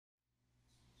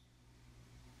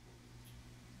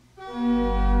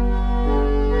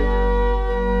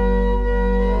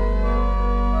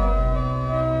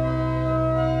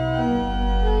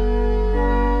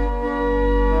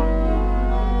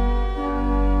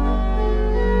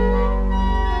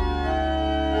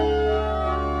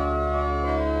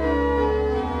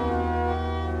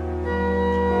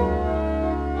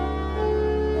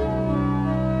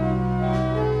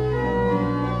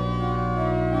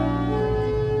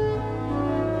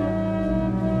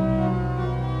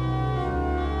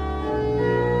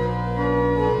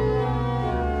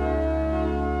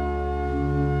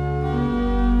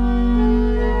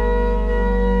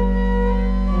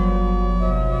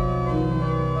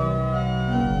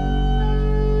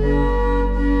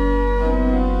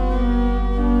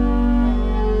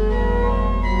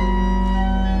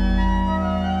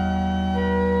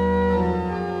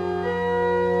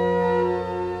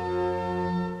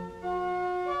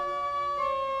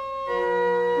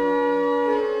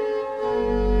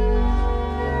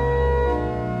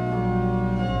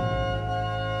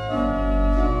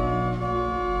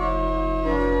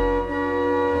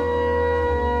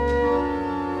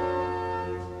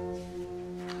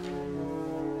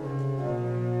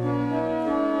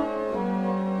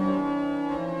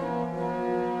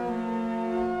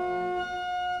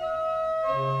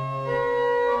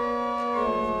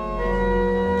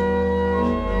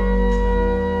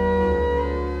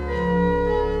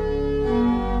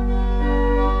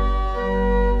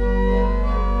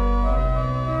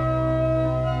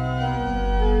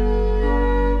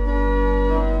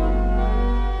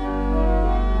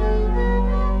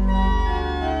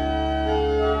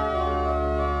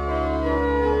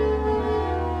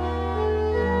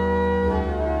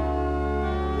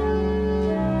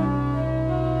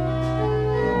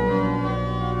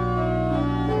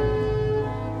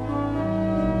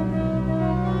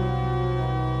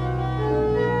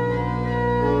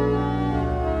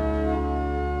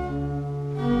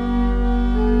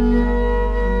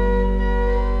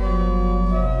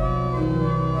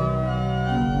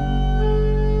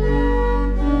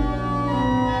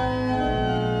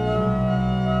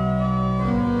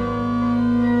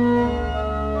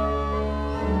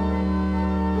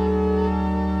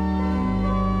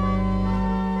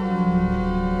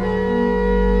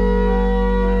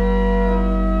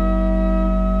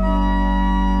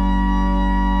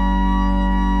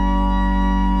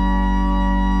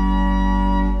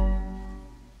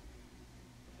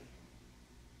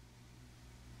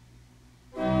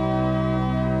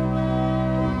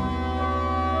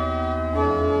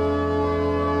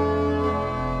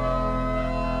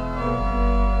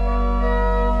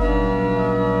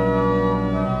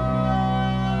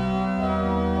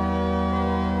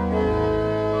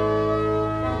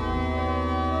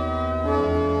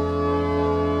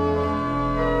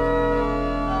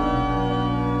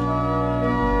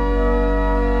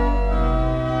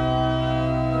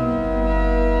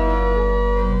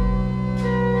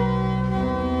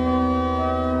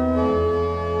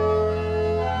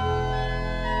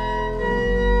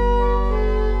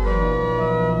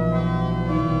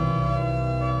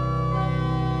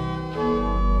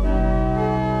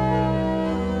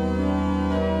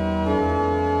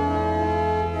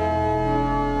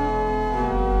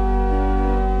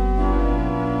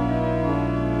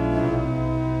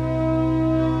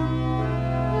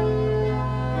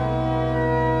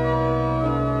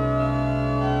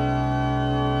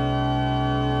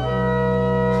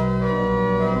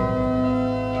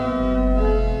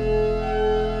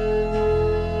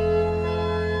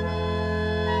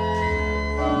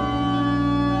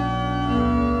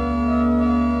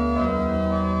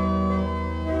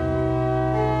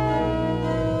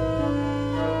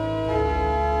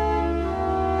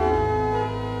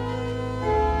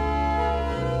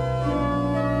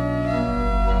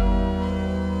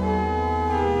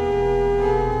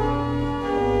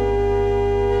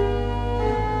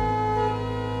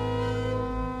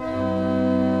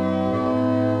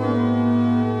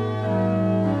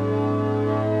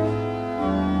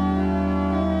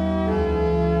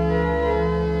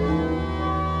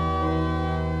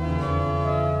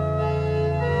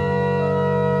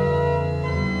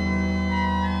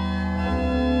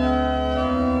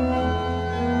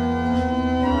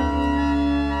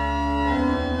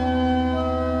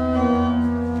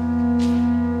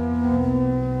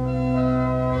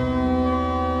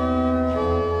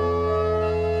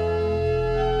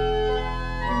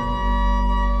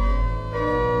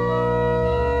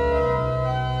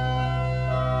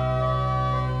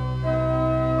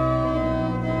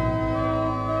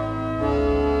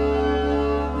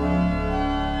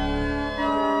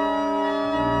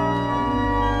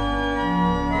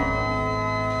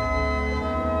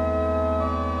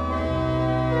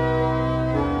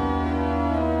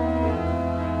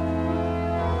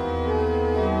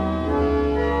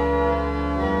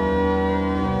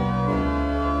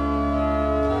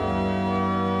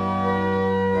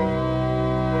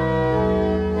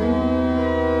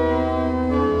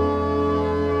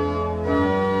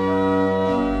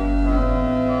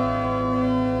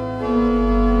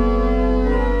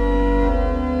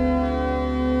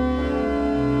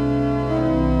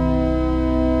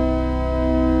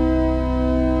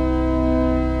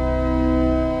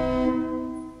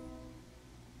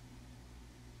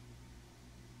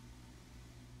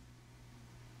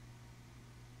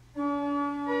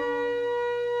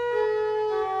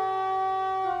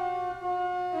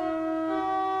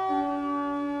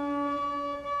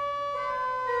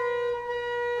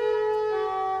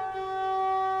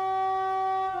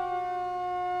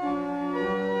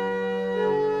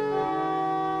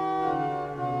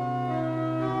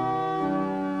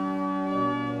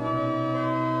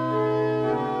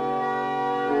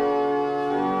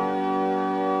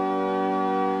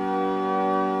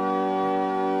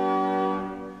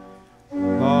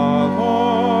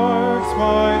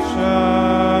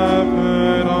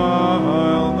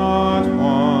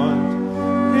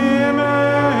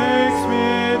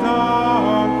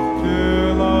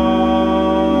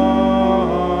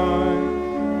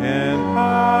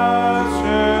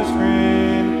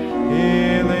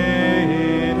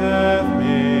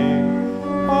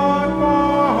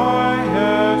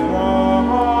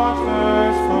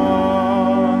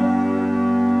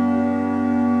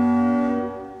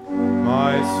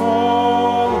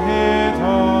soul he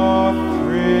doth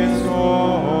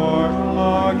restore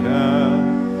again,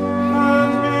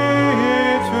 and me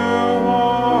to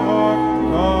walk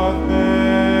doth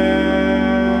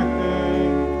make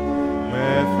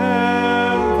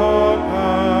within the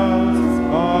paths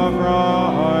of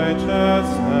righteousness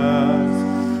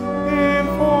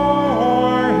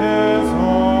before his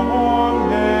own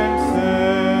name's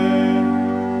sake.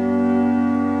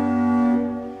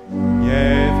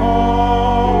 Yea,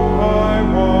 though I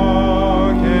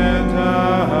walk in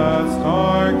death's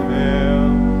dark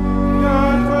vale,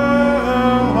 yet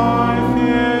will I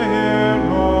fear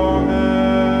no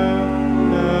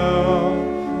ill,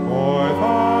 for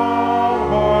thou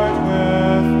art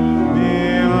with me,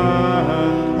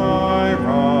 and my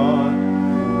rod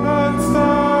and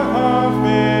staff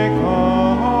me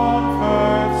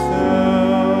comfort still.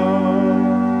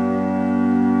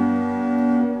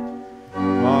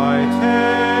 My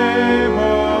table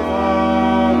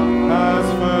thou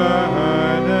hast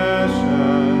furnished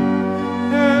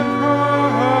in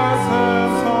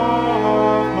presence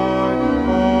of my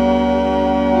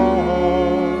foes.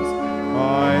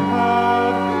 My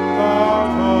head thou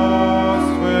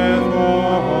dost with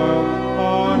oil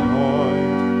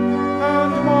anoint,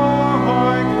 and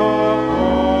my cup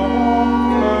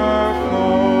overflows.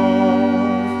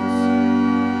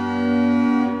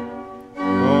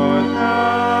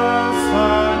 Goodness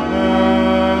and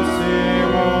mercy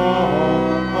all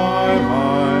my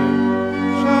life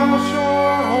shall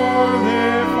surely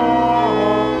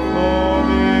follow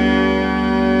me,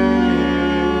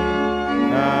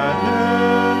 and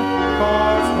in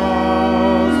God's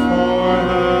house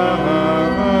forevermore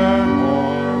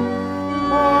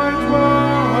my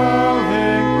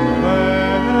dwelling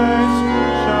place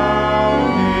shall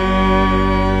be.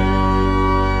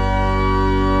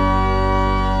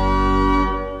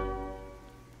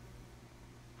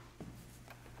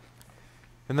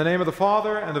 In the name of the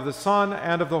Father, and of the Son,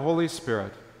 and of the Holy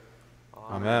Spirit.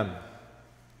 Amen.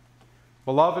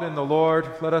 Beloved in the Lord,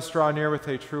 let us draw near with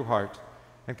a true heart,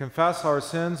 and confess our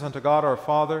sins unto God our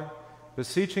Father,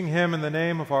 beseeching him in the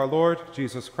name of our Lord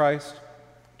Jesus Christ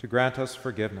to grant us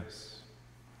forgiveness.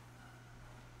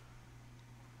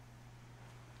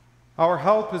 Our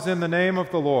help is in the name of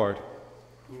the Lord.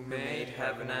 who made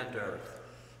heaven and earth.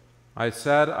 I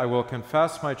said, I will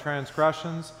confess my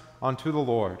transgressions unto the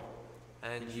Lord.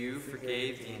 And you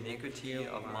forgave the iniquity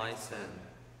of my sin.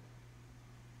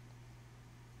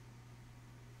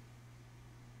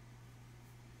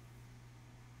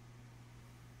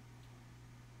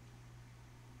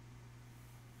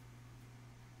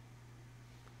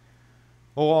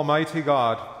 O Almighty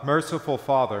God, merciful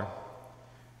Father,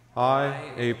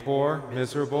 I, a poor,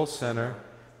 miserable sinner,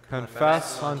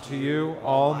 confess unto you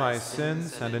all my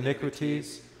sins and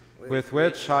iniquities, with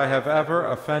which I have ever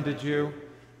offended you,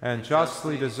 and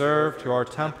justly deserved your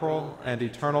temporal and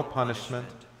eternal punishment.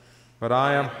 But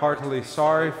I am heartily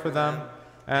sorry for them,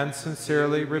 and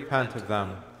sincerely repent of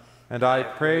them. And I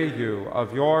pray you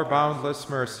of your boundless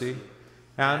mercy,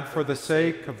 and for the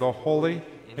sake of the holy,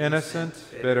 innocent,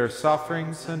 bitter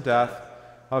sufferings and death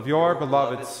of your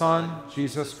beloved Son,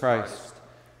 Jesus Christ,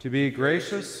 to be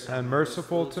gracious and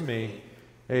merciful to me,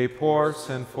 a poor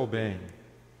sinful being.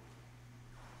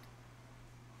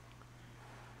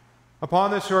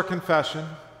 Upon this your confession,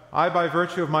 I, by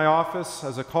virtue of my office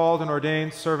as a called and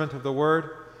ordained servant of the Word,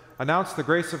 announce the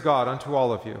grace of God unto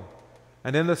all of you.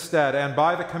 And in the stead, and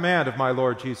by the command of my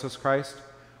Lord Jesus Christ,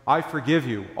 I forgive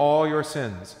you all your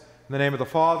sins, in the name of the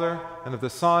Father, and of the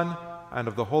Son, and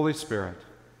of the Holy Spirit.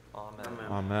 Amen.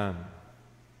 Amen.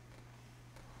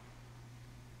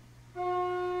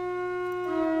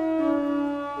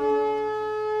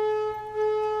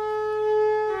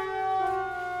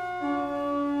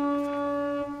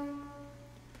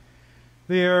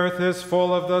 The earth is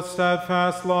full of the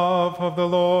steadfast love of the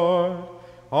Lord.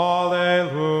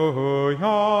 Alleluia.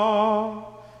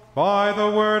 By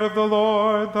the word of the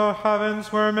Lord the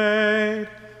heavens were made.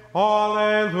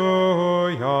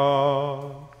 Alleluia.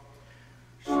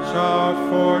 Shout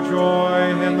for joy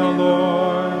in the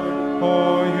Lord,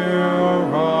 O you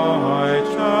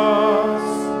righteous.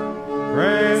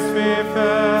 Praise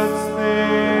befits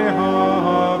the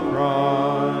upright.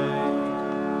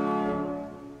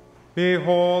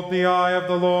 Behold, the eye of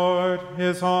the Lord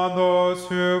is on those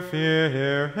who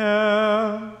fear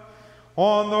him,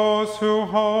 on those who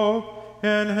hope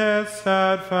in his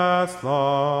steadfast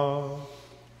love,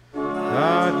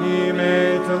 that he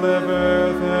may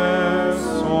deliver their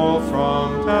soul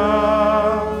from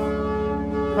death,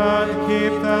 and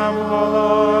keep them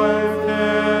alive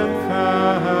in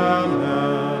famine.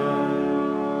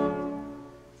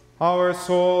 Our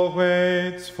soul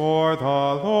waits waits for the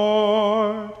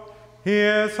Lord. He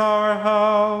is our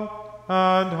help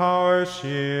and our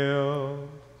shield.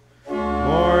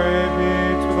 Glory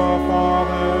be to the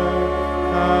Father,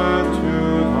 and to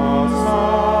the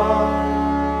Son,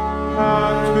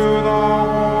 and to the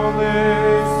Holy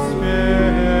Spirit,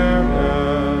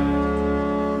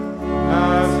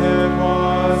 as it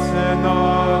was in the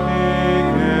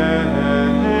beginning,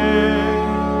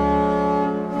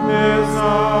 is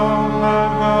now,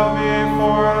 and will be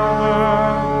forever.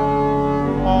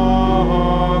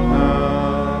 Amen.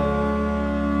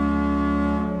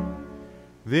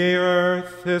 The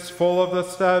earth is full of the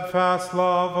steadfast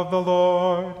love of the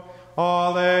Lord.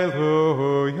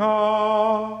 Alleluia.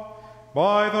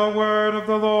 By the word of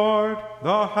the Lord,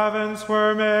 the heavens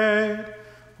were made.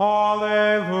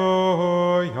 Alleluia.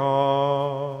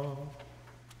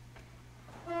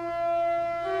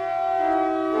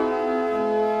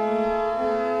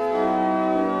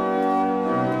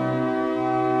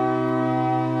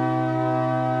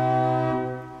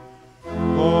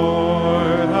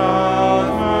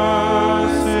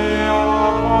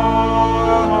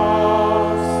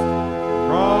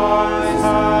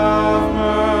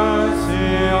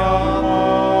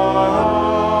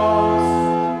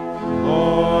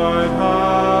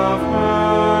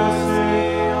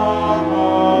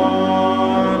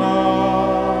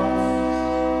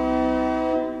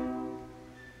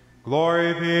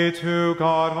 Glory be to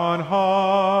God on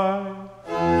high,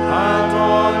 and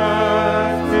on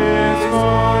earth peace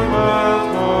goodwill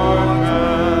toward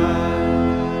men.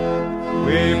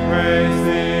 We praise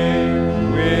thee,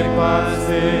 we bless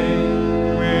thee,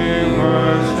 we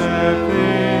worship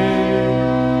thee.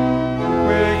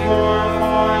 We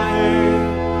glorify thee,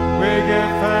 we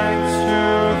give thanks to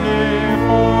thee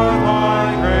for thy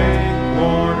great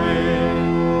glory.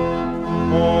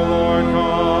 O Lord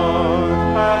God,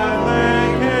 heavenly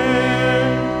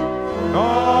King,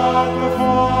 God the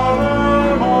Father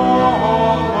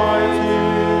Almighty,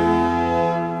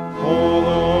 O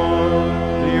Lord,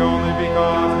 the only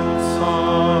begotten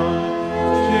Son,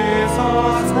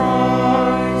 Jesus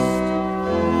Christ,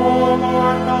 O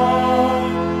Lord God,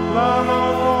 Lamb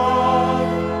of God,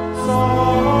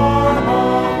 Son of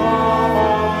the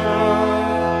Father,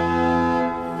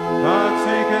 that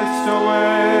takest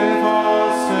away the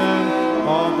sin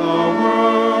of the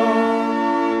world,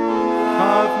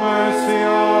 have mercy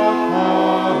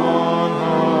upon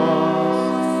us.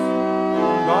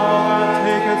 Thou that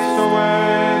takest away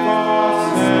the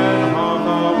sin of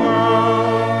the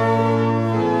world,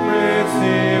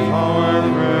 receive our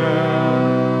prayer.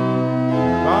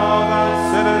 Thou that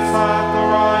sittest at the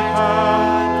right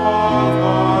hand of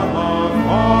God the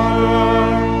Father,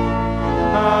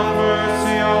 have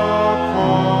mercy upon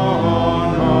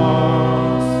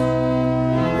us.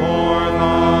 For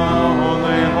thou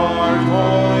only art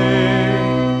holy,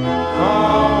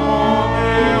 thou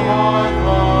only art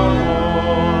the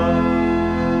Lord.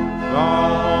 Thou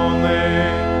only,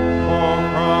 O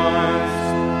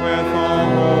Christ, with the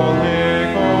Holy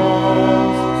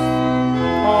Ghost,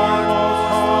 art most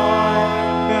high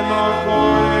in the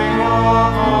glory of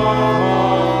God the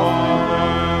Father.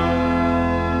 Amen.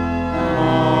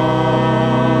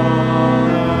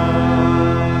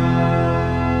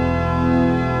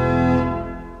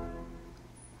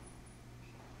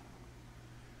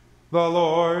 The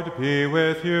Lord be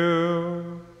with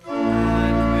you.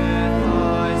 And with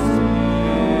thy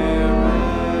spirit.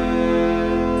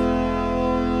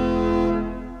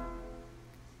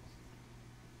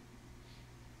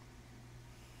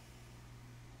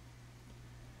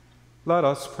 Let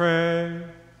us pray.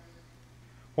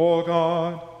 O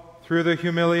God, through the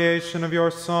humiliation of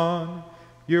your Son,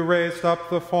 you raised up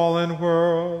the fallen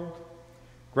world.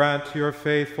 Grant to your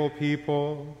faithful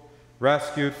people,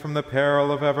 rescued from the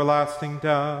peril of everlasting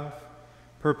death,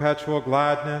 perpetual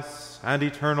gladness and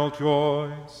eternal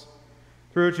joys.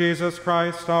 Through Jesus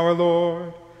Christ our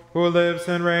Lord, who lives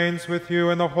and reigns with you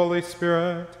in the Holy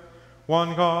Spirit,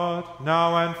 one God,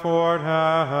 now and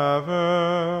forever.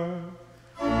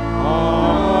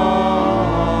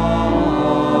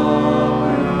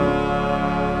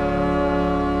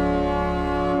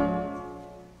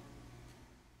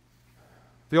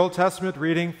 The Old Testament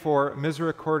reading for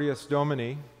Misericordias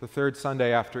Domini, the third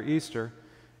Sunday after Easter,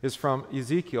 is from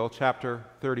Ezekiel chapter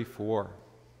 34.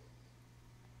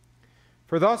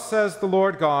 For thus says the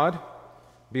Lord God,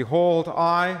 Behold,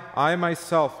 I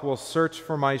myself will search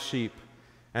for my sheep,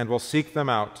 and will seek them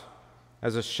out,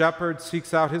 as a shepherd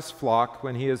seeks out his flock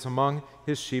when he is among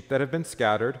his sheep that have been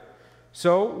scattered.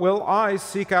 So will I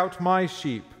seek out my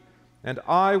sheep, and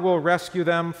I will rescue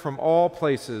them from all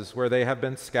places where they have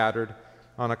been scattered,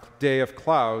 on a day of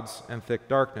clouds and thick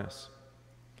darkness.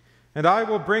 And I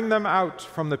will bring them out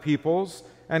from the peoples,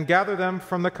 and gather them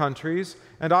from the countries,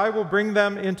 and I will bring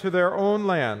them into their own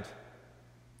land.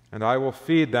 And I will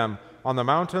feed them on the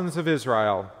mountains of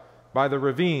Israel, by the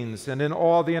ravines, and in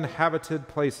all the inhabited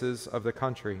places of the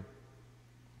country.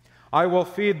 I will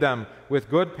feed them with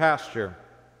good pasture,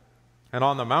 and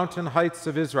on the mountain heights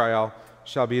of Israel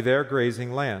shall be their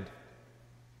grazing land.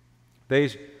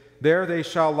 There they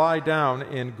shall lie down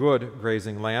in good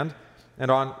grazing land, and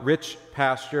on rich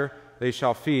pasture they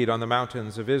shall feed on the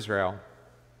mountains of Israel.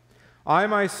 I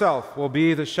myself will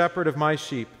be the shepherd of my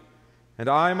sheep, and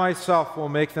I myself will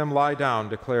make them lie down,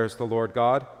 declares the Lord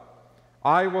God.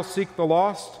 I will seek the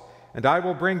lost, and I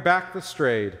will bring back the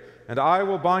strayed, and I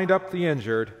will bind up the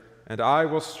injured, and I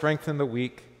will strengthen the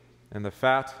weak, and the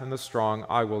fat and the strong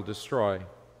I will destroy.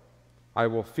 I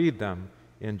will feed them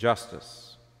in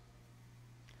justice.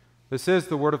 This is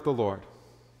the word of the Lord.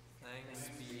 Thanks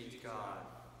be to God.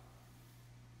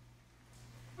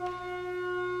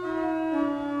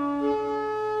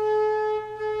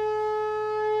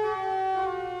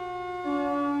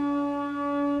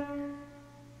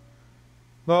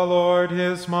 The Lord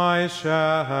is my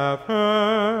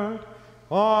shepherd,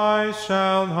 I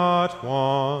shall not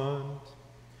want.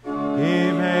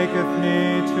 He maketh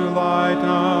me to lie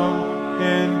down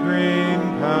in green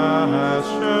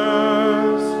pastures.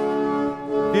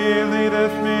 He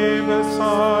leadeth me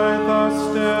beside the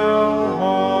still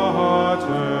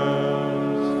waters.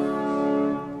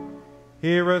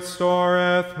 He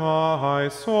restoreth my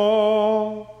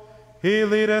soul. He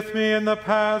leadeth me in the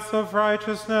paths of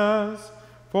righteousness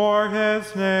for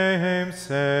his name's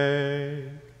sake.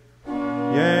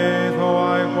 Yea, though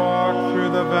I walk through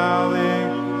the valley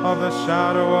of the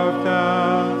shadow of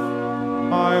death,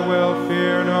 I will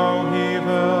fear no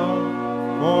evil,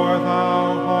 for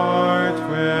thou art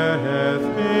with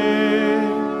me.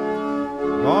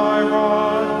 Thy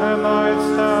rod and thy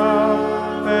staff,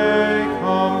 they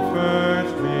comfort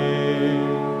me.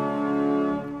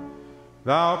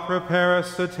 Thou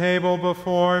preparest a table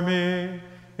before me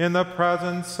in the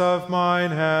presence of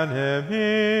mine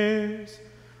enemies.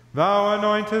 Thou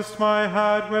anointest my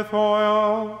head with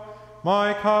oil,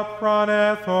 my cup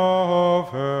runneth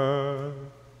over.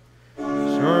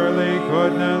 Surely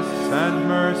goodness and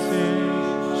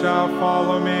mercy shall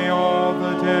follow me all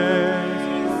the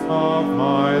days of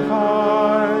my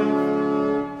life,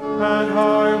 and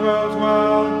I will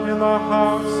dwell in the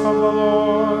house of the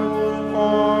Lord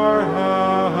forever.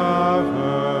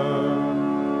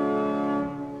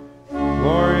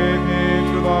 Glory be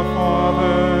to the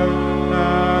Father,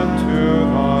 and to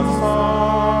the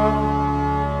Son,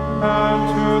 and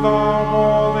to the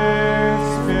Holy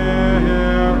Spirit,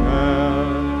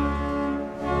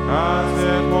 as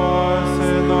it was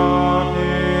in the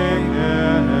beginning,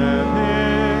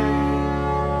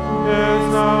 is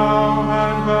now,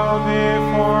 and will be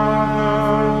forever.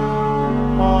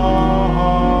 Amen.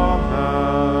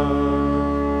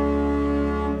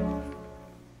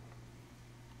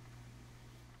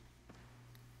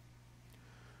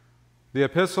 The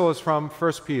epistle is from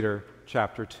 1 Peter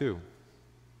chapter 2.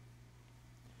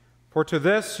 For to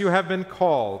this you have been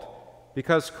called,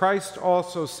 because Christ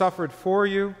also suffered for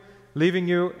you, leaving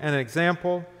you an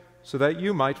example, so that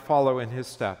you might follow in his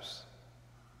steps.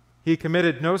 He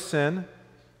committed no sin,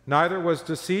 neither was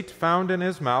deceit found in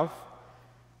his mouth.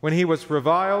 When he was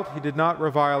reviled, he did not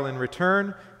revile in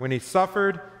return. When he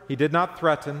suffered, he did not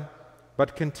threaten,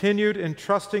 but continued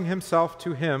entrusting himself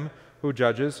to him who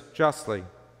judges justly.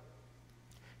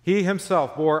 He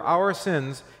himself bore our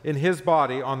sins in his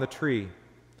body on the tree,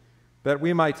 that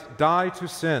we might die to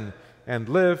sin and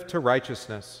live to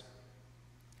righteousness.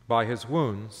 By his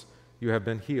wounds you have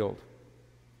been healed.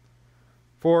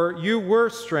 For you were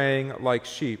straying like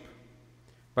sheep,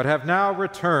 but have now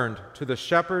returned to the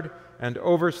shepherd and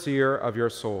overseer of your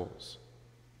souls.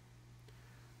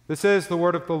 This is the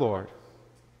word of the Lord.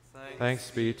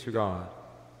 Thanks be to God.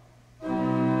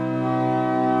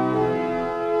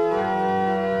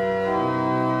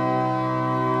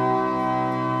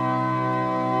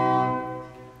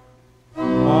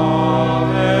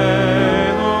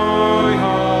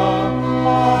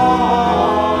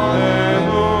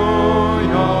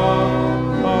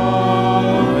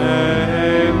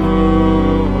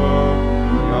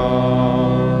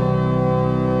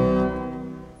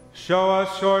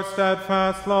 Your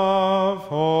steadfast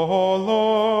love, O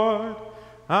Lord,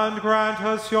 and grant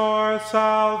us your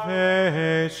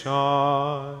salvation.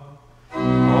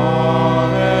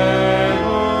 Alleluia,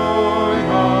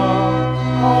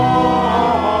 alleluia,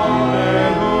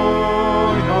 alleluia.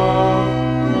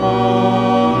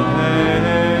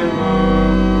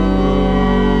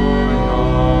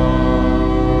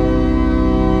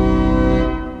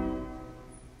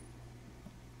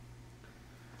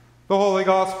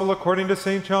 Holy Gospel according to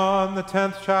St. John, the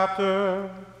 10th chapter.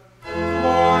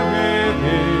 Glory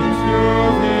be to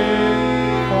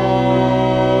thee, O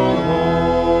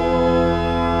Lord.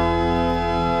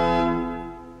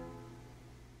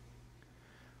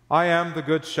 I am the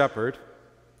good shepherd.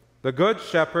 The good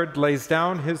shepherd lays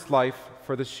down his life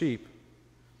for the sheep.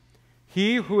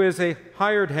 He who is a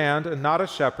hired hand and not a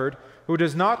shepherd, who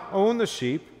does not own the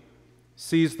sheep,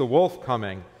 sees the wolf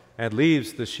coming and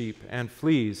leaves the sheep and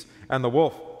flees, and the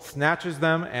wolf snatches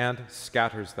them and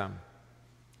scatters them.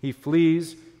 He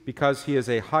flees because he is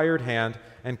a hired hand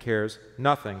and cares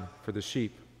nothing for the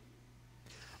sheep.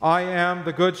 I am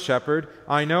the good shepherd.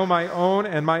 I know my own,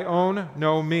 and my own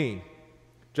know me,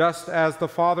 just as the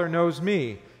Father knows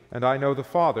me, and I know the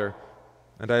Father,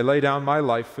 and I lay down my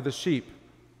life for the sheep.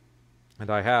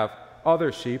 And I have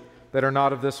other sheep that are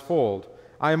not of this fold.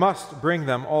 I must bring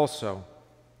them also,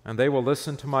 and they will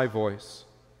listen to my voice.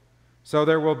 So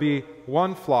there will be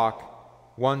one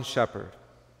flock, one shepherd.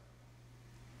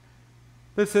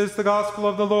 This is the gospel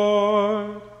of the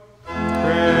Lord.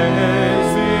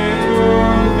 Praise be to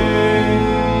thee,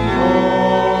 O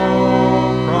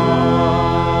Christ.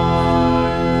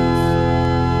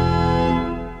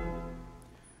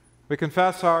 We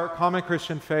confess our common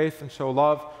Christian faith and show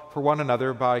love for one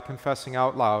another by confessing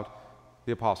out loud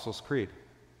the Apostles' Creed.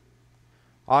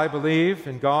 I believe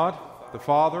in God, the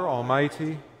Father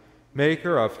Almighty,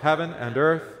 maker of heaven and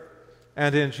earth,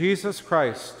 and in Jesus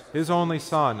Christ, his only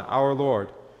Son, our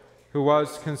Lord, who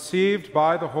was conceived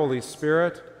by the Holy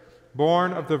Spirit,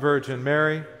 born of the Virgin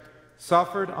Mary,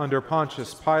 suffered under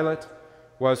Pontius Pilate,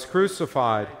 was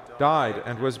crucified, died,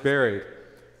 and was buried.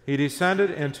 He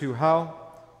descended into hell.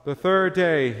 The third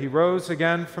day he rose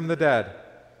again from the dead.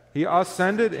 He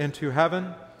ascended into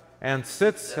heaven and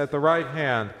sits at the right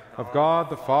hand of God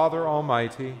the Father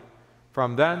Almighty.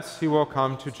 From thence he will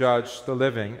come to judge the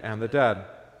living and the dead.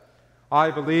 I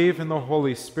believe in the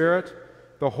Holy Spirit,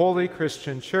 the holy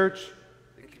Christian Church,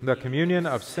 the communion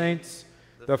of saints,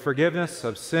 the forgiveness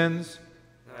of sins,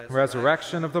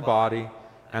 resurrection of the body,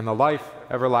 and the life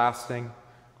everlasting.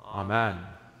 Amen.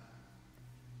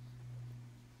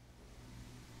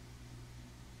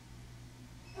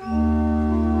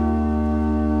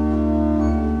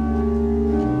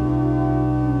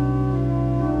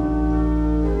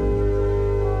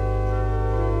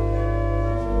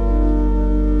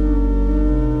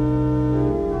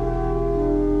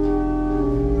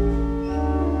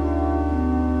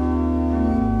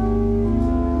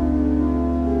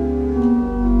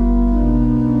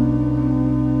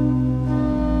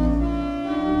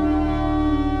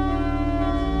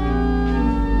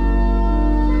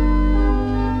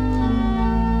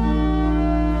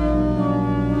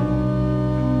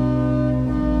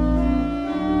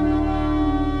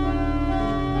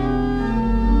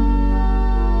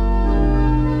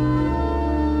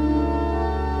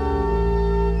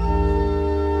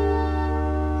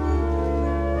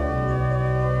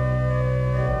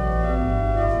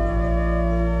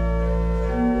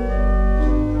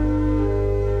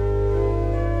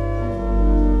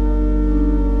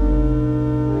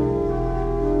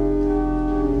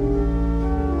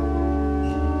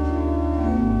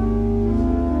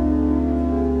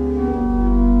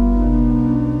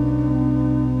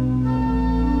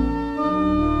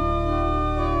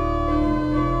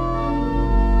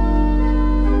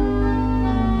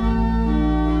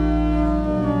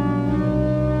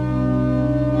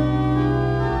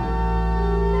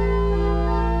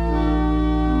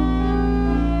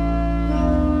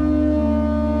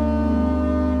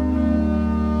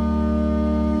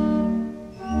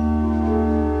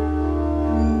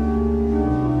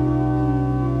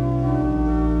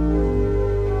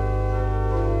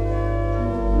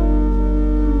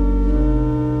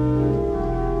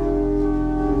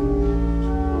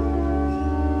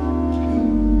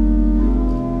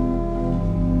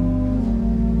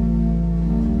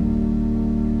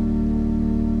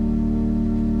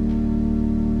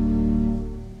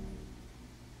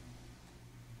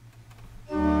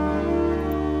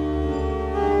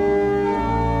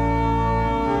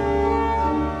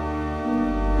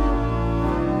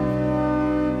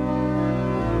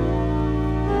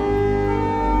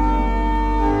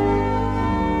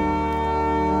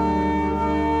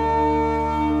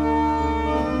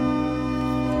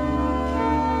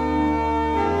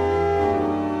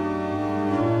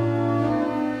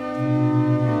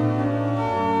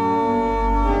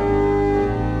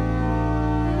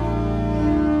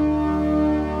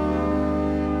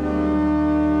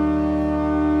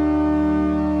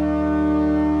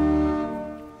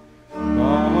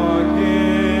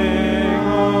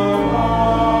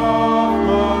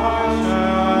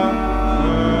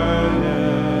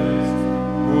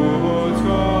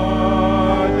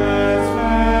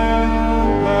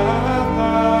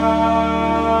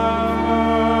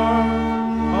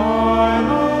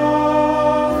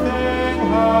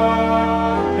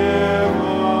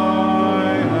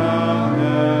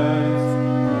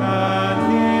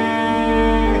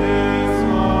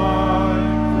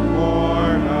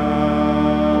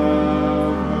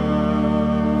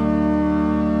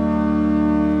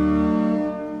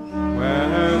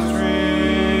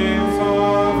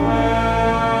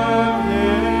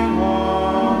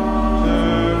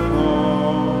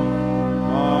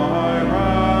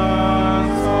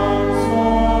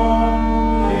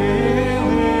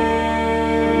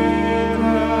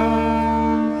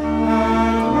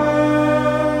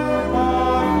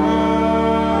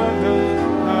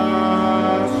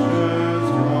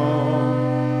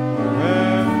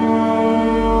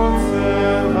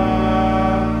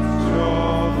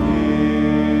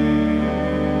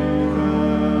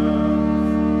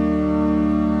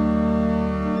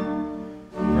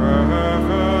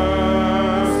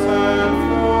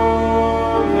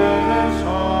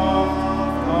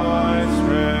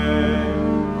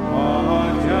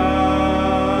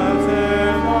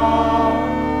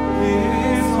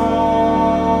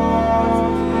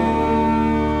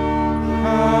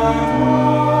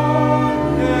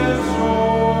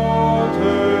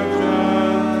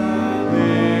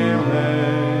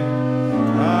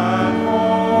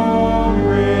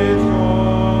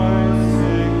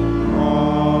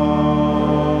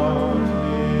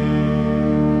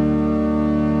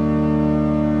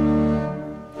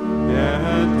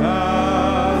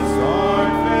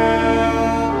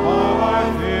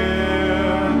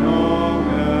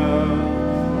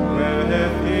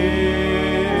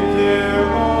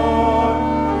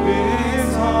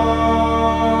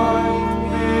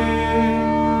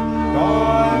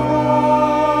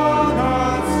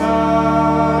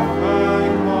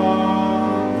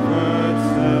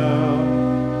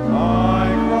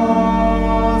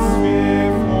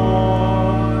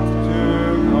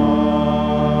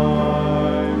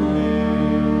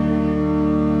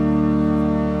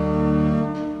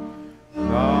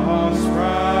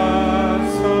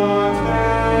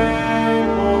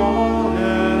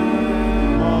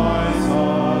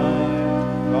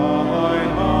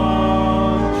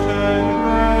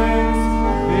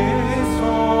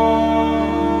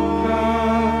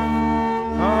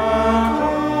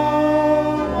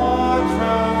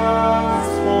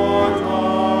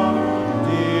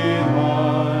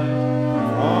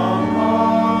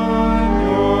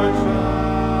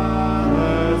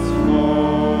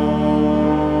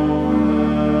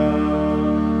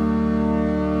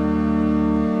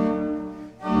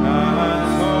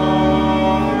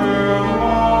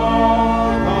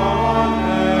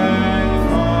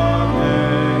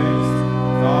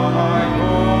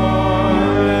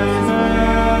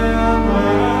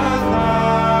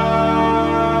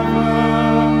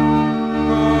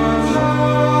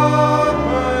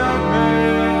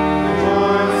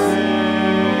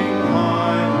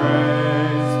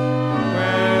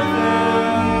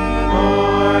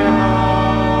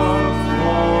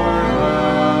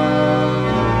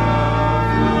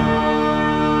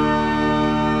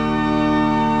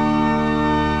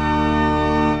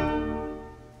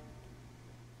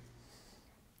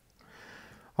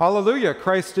 Alleluia,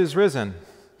 Christ is risen.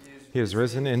 He is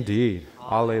risen indeed.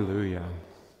 Alleluia.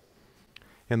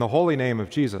 In the holy name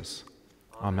of Jesus,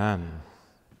 amen.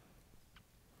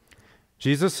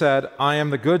 Jesus said, I am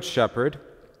the good shepherd.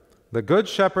 The good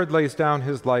shepherd lays down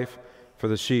his life for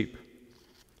the sheep.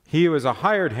 He who is a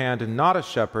hired hand and not a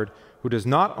shepherd, who does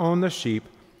not own the sheep,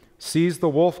 sees the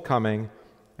wolf coming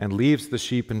and leaves the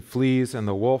sheep and flees, and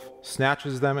the wolf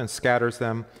snatches them and scatters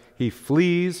them. He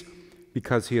flees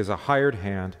because he is a hired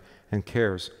hand and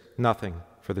cares nothing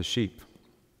for the sheep.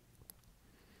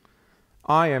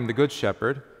 I am the good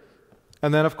shepherd.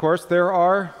 And then, of course, there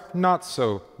are not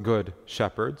so good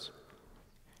shepherds.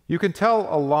 You can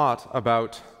tell a lot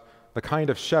about the kind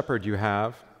of shepherd you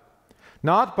have,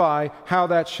 not by how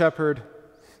that shepherd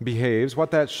behaves,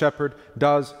 what that shepherd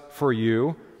does for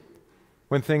you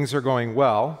when things are going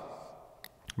well,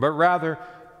 but rather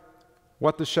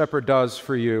what the shepherd does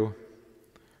for you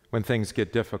when things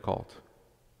get difficult,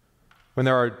 when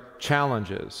there are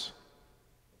challenges.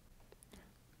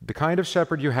 The kind of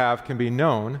shepherd you have can be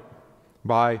known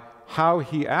by how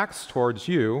he acts towards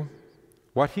you,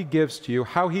 what he gives to you,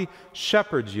 how he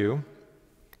shepherds you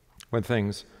when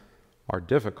things are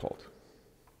difficult.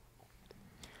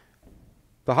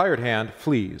 The hired hand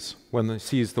flees when he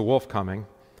sees the wolf coming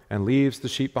and leaves the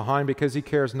sheep behind because he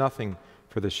cares nothing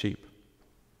for the sheep.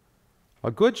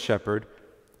 A good shepherd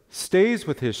stays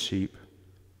with his sheep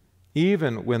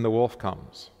even when the wolf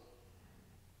comes.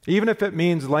 Even if it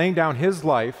means laying down his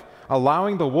life,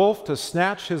 allowing the wolf to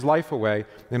snatch his life away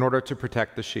in order to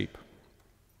protect the sheep.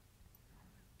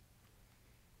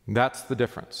 That's the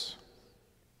difference.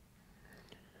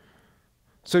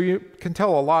 So you can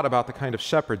tell a lot about the kind of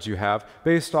shepherds you have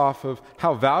based off of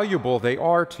how valuable they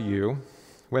are to you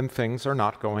when things are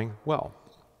not going well.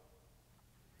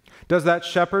 Does that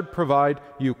shepherd provide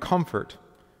you comfort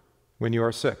when you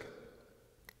are sick?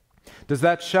 Does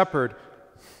that shepherd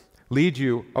lead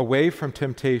you away from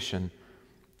temptation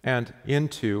and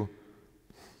into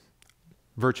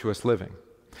virtuous living?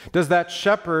 Does that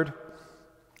shepherd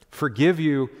forgive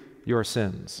you your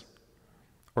sins,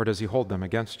 or does he hold them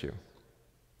against you?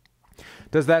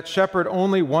 Does that shepherd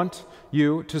only want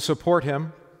you to support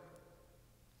him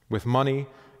with money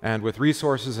and with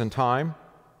resources and time?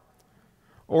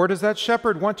 Or does that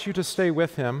shepherd want you to stay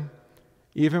with him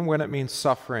even when it means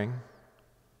suffering,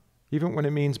 even when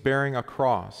it means bearing a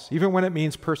cross, even when it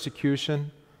means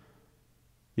persecution,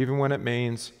 even when it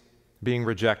means being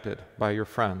rejected by your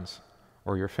friends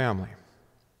or your family?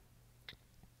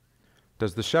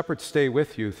 Does the shepherd stay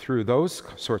with you through those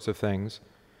sorts of things?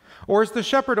 Or is the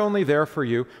shepherd only there for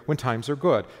you when times are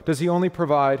good? Does he only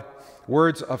provide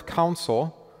words of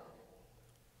counsel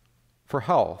for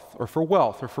health or for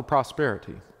wealth or for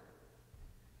prosperity?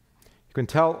 You can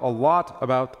tell a lot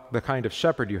about the kind of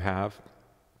shepherd you have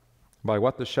by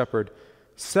what the shepherd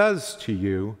says to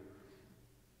you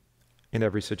in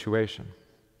every situation.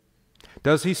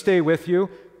 Does he stay with you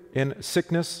in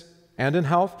sickness and in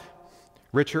health,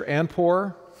 richer and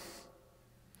poorer?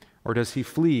 Or does he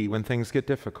flee when things get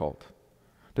difficult?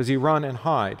 Does he run and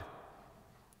hide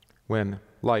when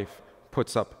life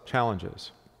puts up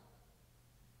challenges?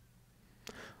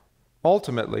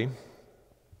 Ultimately,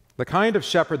 the kind of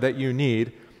shepherd that you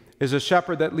need is a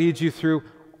shepherd that leads you through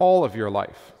all of your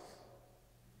life,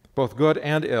 both good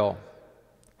and ill,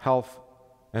 health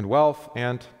and wealth,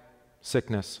 and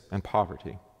sickness and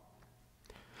poverty.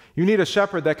 You need a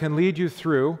shepherd that can lead you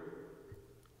through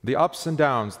the ups and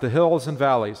downs, the hills and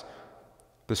valleys,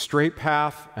 the straight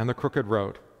path and the crooked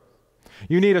road.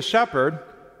 You need a shepherd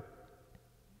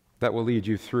that will lead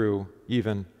you through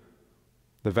even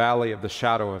the valley of the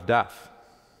shadow of death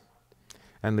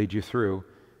and lead you through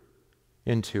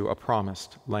into a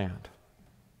promised land.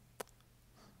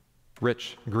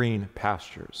 Rich, green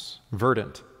pastures,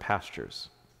 verdant pastures.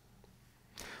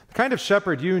 The kind of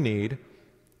shepherd you need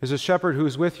is a shepherd who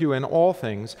is with you in all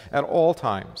things at all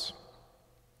times,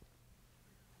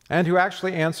 and who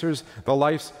actually answers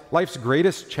life's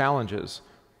greatest challenges,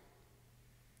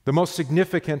 the most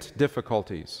significant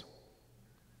difficulties,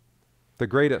 the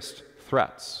greatest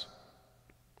threats.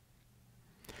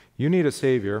 You need a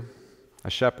Savior,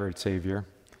 a shepherd Savior,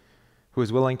 who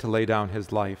is willing to lay down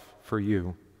his life for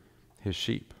you, his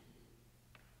sheep.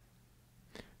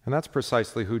 And that's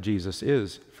precisely who Jesus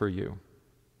is for you.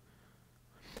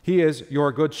 He is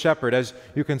your good shepherd, as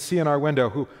you can see in our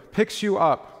window, who picks you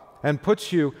up and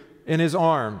puts you in his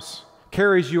arms,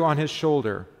 carries you on his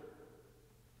shoulder,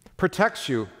 protects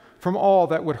you from all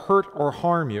that would hurt or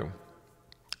harm you,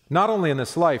 not only in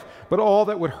this life, but all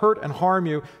that would hurt and harm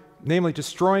you, namely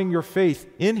destroying your faith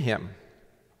in him.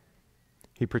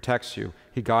 He protects you,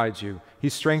 he guides you, he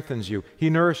strengthens you, he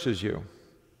nourishes you.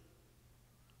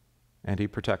 and he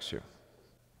protects you.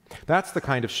 That's the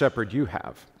kind of shepherd you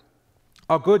have.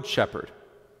 A good shepherd.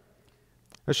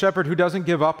 A shepherd who doesn't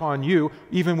give up on you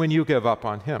even when you give up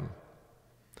on him.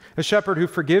 A shepherd who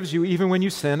forgives you even when you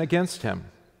sin against him.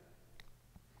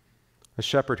 A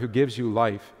shepherd who gives you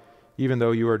life even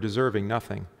though you are deserving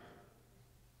nothing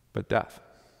but death.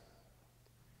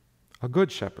 A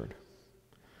good shepherd.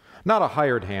 Not a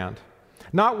hired hand.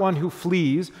 Not one who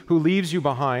flees, who leaves you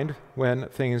behind when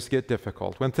things get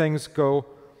difficult, when things go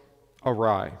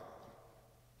awry,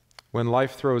 when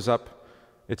life throws up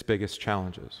its biggest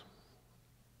challenges.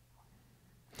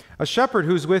 A shepherd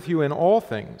who's with you in all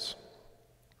things,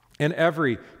 in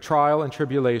every trial and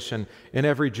tribulation, in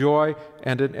every joy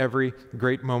and in every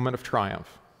great moment of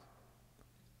triumph.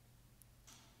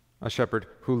 A shepherd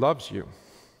who loves you,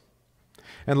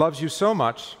 and loves you so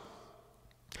much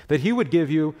that he would give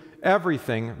you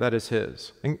everything that is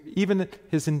his, and even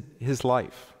his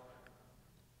life.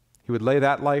 He would lay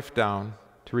that life down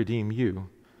to redeem you,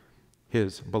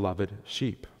 his beloved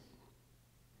sheep.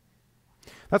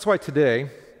 That's why today,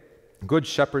 Good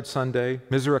Shepherd Sunday,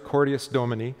 Misericordias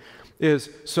Domini, is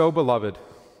so beloved.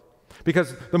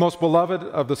 Because the most beloved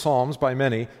of the Psalms by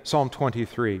many, Psalm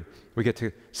 23, we get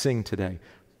to sing today.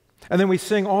 And then we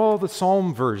sing all the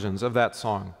psalm versions of that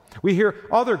song. We hear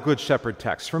other Good Shepherd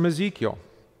texts from Ezekiel,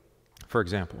 for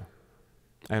example,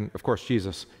 and of course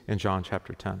Jesus in John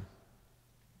chapter 10.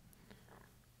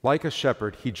 Like a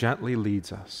shepherd, he gently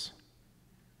leads us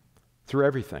through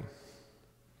everything,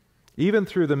 even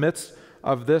through the midst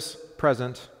of this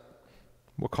present,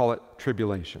 we'll call it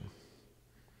tribulation.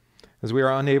 As we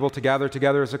are unable to gather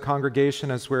together as a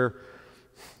congregation, as we're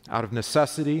out of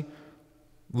necessity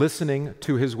listening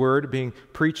to his word being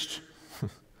preached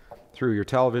through your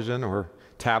television or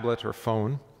tablet or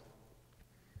phone.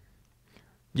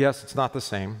 Yes, it's not the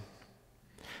same,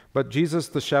 but Jesus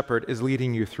the shepherd is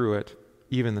leading you through it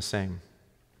even the same.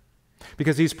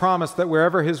 Because he's promised that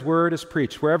wherever his word is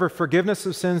preached, wherever forgiveness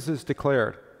of sins is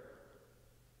declared,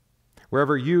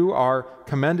 wherever you are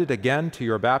commended again to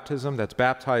your baptism that's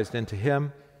baptized into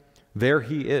him, there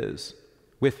he is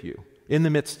with you in the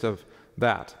midst of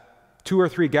that. 2 or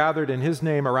 3 gathered in his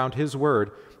name around his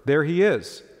word, there he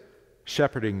is,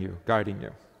 shepherding you, guiding you.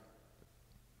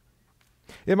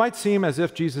 It might seem as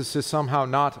if Jesus is somehow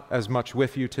not as much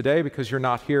with you today because you're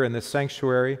not here in this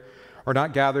sanctuary or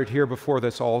not gathered here before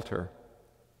this altar.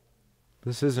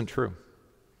 This isn't true.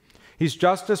 He's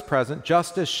just as present,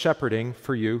 just as shepherding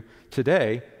for you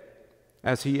today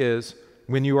as he is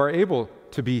when you are able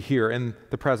to be here in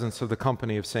the presence of the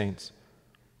company of saints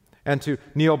and to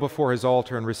kneel before his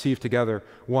altar and receive together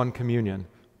one communion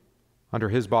under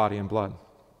his body and blood.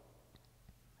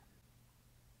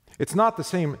 It's not the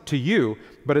same to you,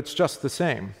 but it's just the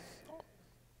same.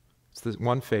 It's the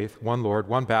one faith, one Lord,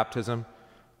 one baptism,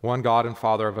 one God and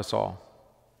Father of us all.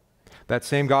 That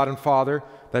same God and Father,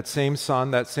 that same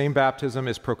Son, that same baptism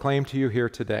is proclaimed to you here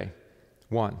today.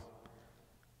 One.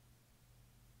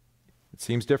 It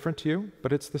seems different to you,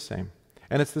 but it's the same.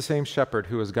 And it's the same shepherd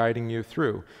who is guiding you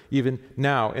through, even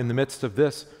now in the midst of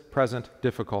this present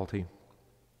difficulty.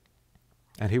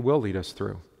 And he will lead us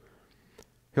through.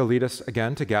 He'll lead us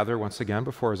again to gather once again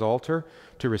before his altar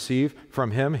to receive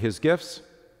from him his gifts.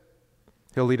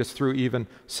 He'll lead us through even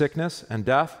sickness and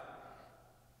death.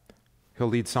 He'll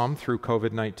lead some through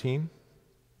COVID-19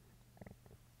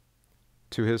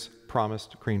 to his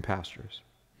promised green pastures,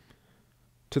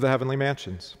 to the heavenly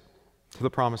mansions, to the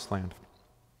promised land.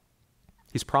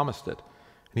 He's promised it,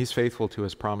 and he's faithful to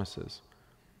his promises.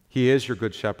 He is your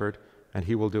good shepherd, and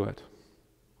he will do it.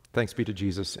 Thanks be to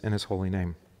Jesus in his holy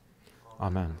name.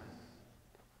 Amen.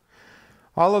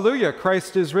 Hallelujah,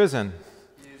 Christ is risen.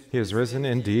 He is risen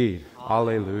indeed.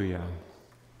 Alleluia.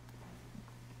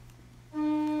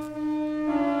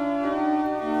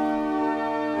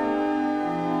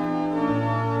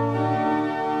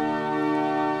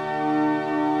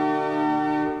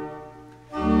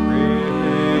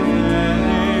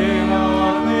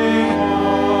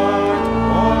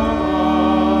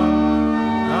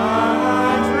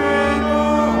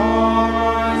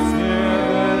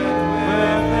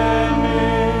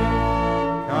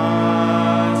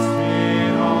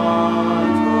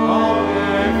 Oh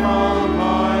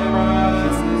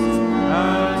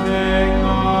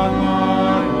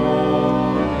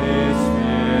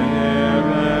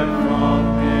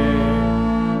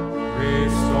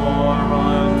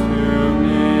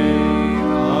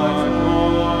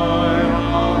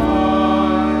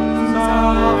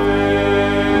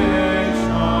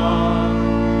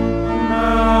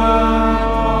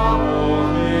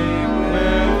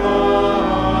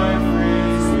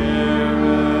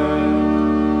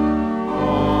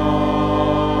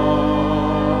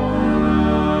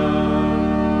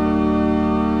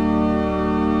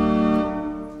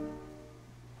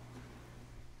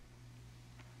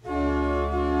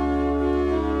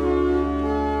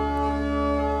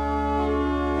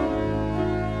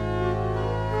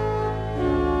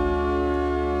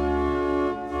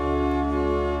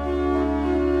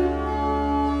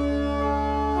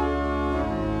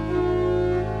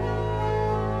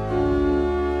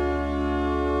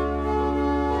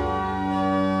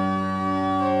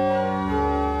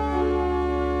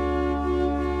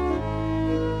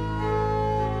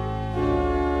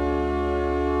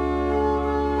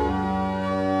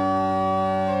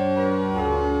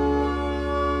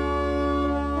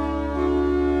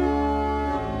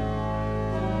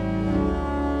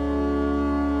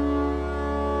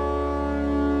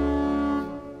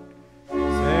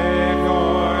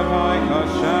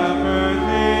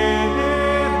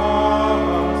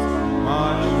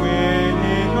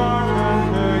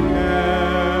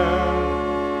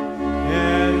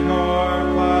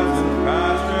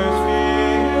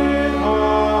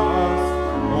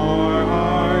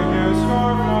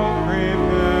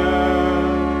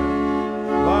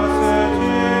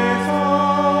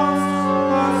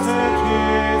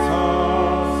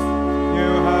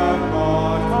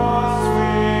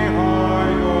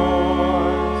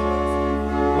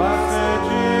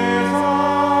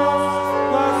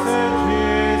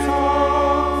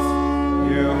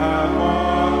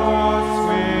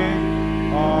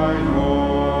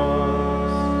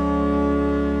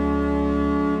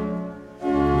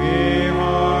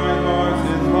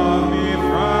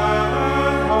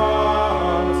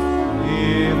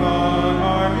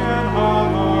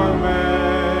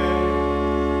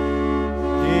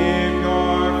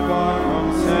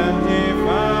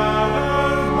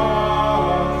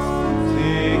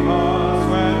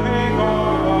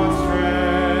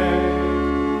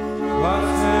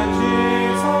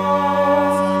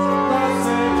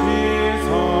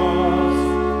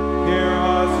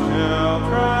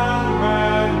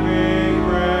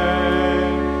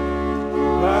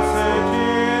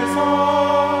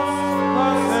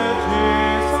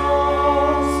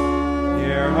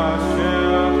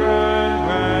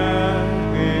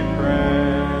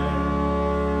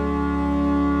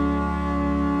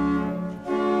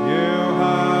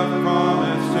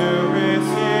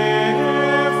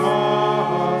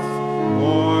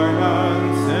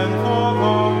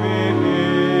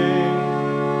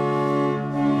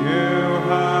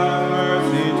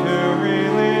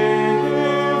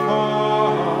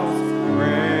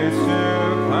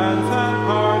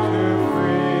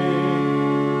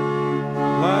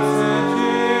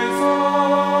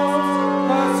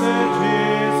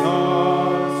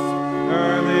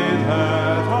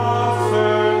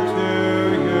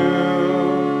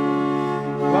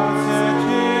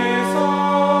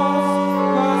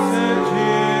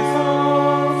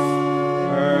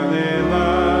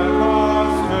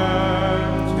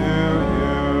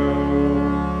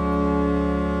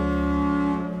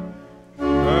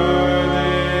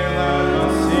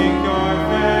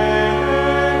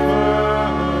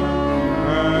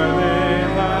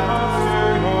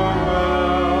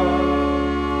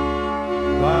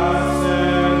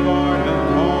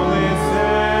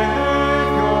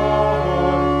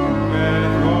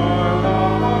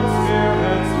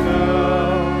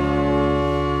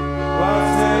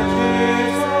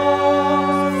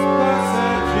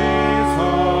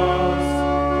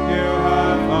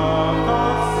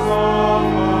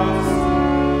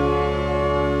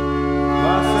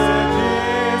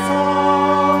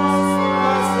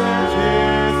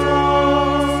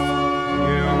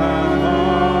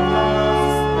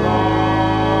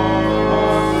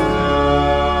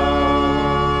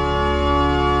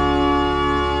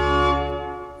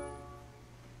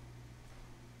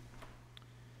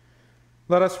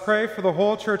Let us pray for the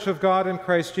whole Church of God in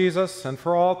Christ Jesus and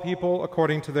for all people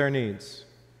according to their needs.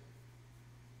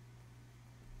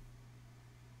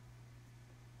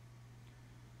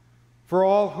 For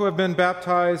all who have been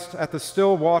baptized at the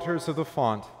still waters of the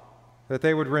font, that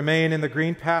they would remain in the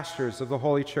green pastures of the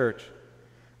Holy Church,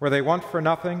 where they want for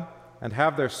nothing and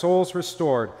have their souls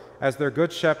restored as their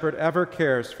good shepherd ever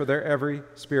cares for their every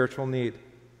spiritual need.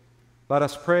 Let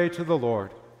us pray to the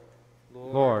Lord.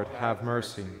 Lord, have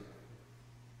mercy.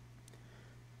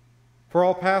 For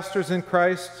all pastors in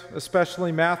Christ,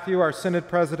 especially Matthew, our synod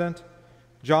president,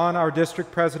 John, our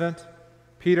district president,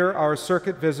 Peter, our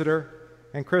circuit visitor,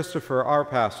 and Christopher, our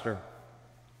pastor,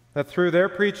 that through their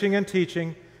preaching and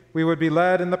teaching we would be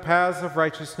led in the paths of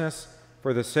righteousness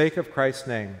for the sake of Christ's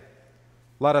name.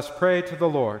 Let us pray to the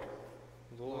Lord.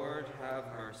 Lord, have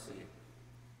mercy.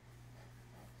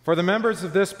 For the members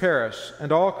of this parish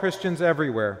and all Christians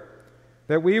everywhere,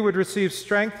 that we would receive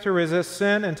strength to resist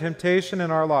sin and temptation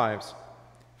in our lives,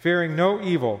 fearing no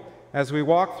evil as we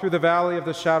walk through the valley of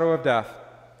the shadow of death,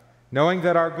 knowing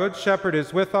that our good shepherd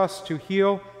is with us to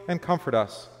heal and comfort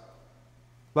us.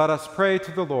 Let us pray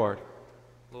to the Lord.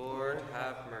 Lord,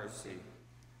 have mercy.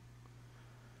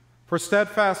 For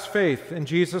steadfast faith in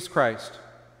Jesus Christ,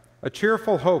 a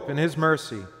cheerful hope in his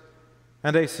mercy,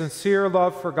 and a sincere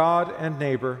love for God and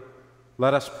neighbor,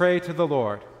 let us pray to the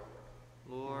Lord.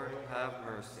 Lord, have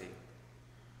mercy.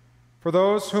 For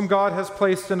those whom God has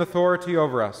placed in authority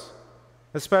over us,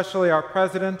 especially our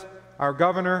president, our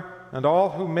governor, and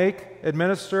all who make,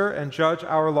 administer, and judge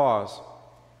our laws,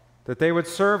 that they would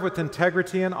serve with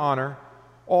integrity and honor,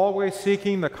 always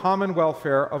seeking the common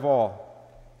welfare of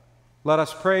all. Let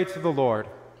us pray to the Lord.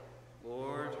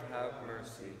 Lord, have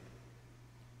mercy.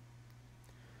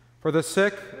 For the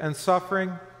sick and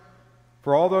suffering,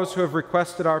 for all those who have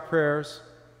requested our prayers,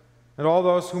 and all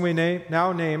those whom we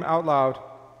now name out loud,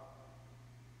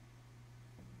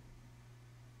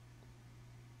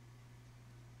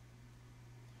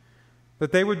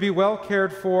 that they would be well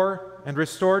cared for and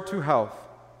restored to health,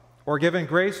 or given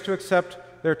grace to accept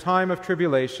their time of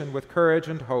tribulation with courage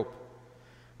and hope,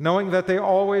 knowing that they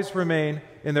always remain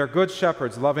in their good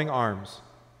shepherd's loving arms.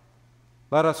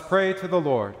 Let us pray to the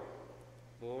Lord.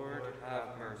 Lord,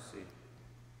 have mercy.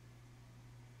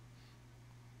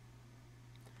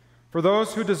 For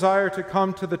those who desire to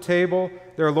come to the table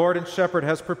their Lord and Shepherd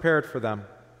has prepared for them,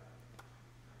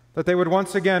 that they would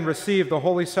once again receive the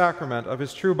holy sacrament of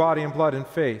his true body and blood in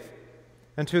faith,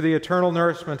 and to the eternal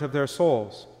nourishment of their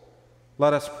souls,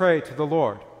 let us pray to the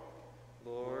Lord.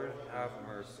 Lord, have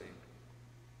mercy.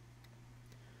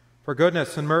 For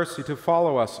goodness and mercy to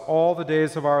follow us all the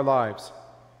days of our lives,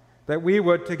 that we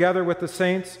would, together with the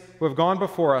saints who have gone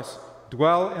before us,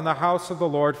 dwell in the house of the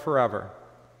Lord forever.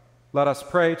 Let us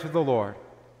pray to the Lord.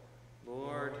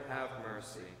 Lord, have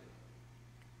mercy.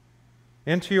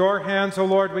 Into your hands, O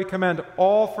Lord, we commend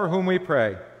all for whom we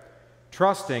pray,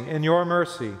 trusting in your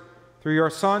mercy through your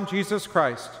Son, Jesus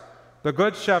Christ, the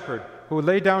Good Shepherd who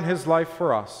laid down his life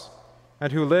for us,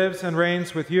 and who lives and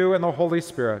reigns with you in the Holy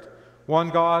Spirit, one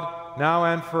God, now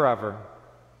and forever.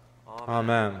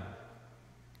 Amen.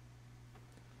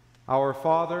 Our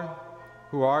Father,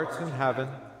 who art in heaven,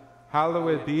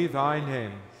 hallowed be thy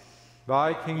name.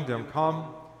 Thy kingdom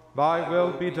come, thy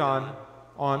will be done,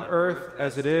 on earth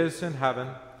as it is in heaven.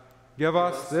 Give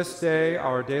us this day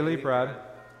our daily bread,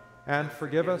 and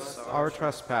forgive us our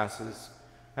trespasses,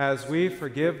 as we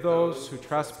forgive those who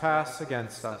trespass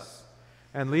against us.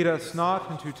 And lead us not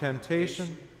into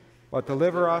temptation, but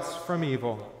deliver us from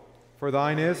evil. For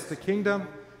thine is the kingdom,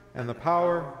 and the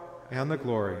power, and the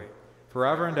glory,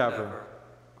 forever and ever.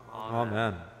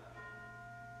 Amen.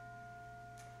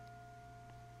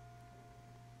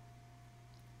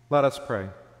 Let us pray.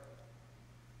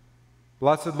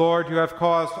 Blessed Lord, you have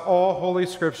caused all holy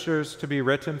scriptures to be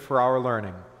written for our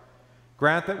learning.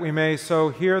 Grant that we may so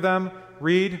hear them,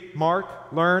 read, mark,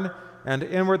 learn, and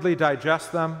inwardly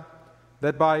digest them,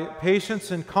 that by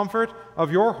patience and comfort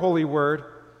of your holy word,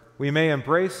 we may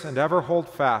embrace and ever hold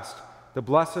fast the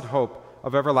blessed hope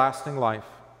of everlasting life.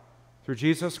 Through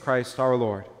Jesus Christ our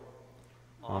Lord.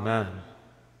 Amen.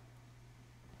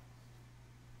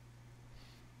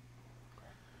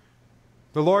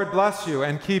 The Lord bless you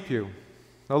and keep you.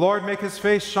 The Lord make his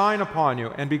face shine upon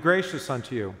you and be gracious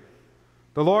unto you.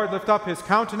 The Lord lift up his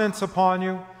countenance upon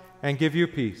you and give you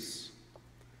peace.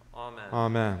 Amen.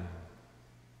 Amen.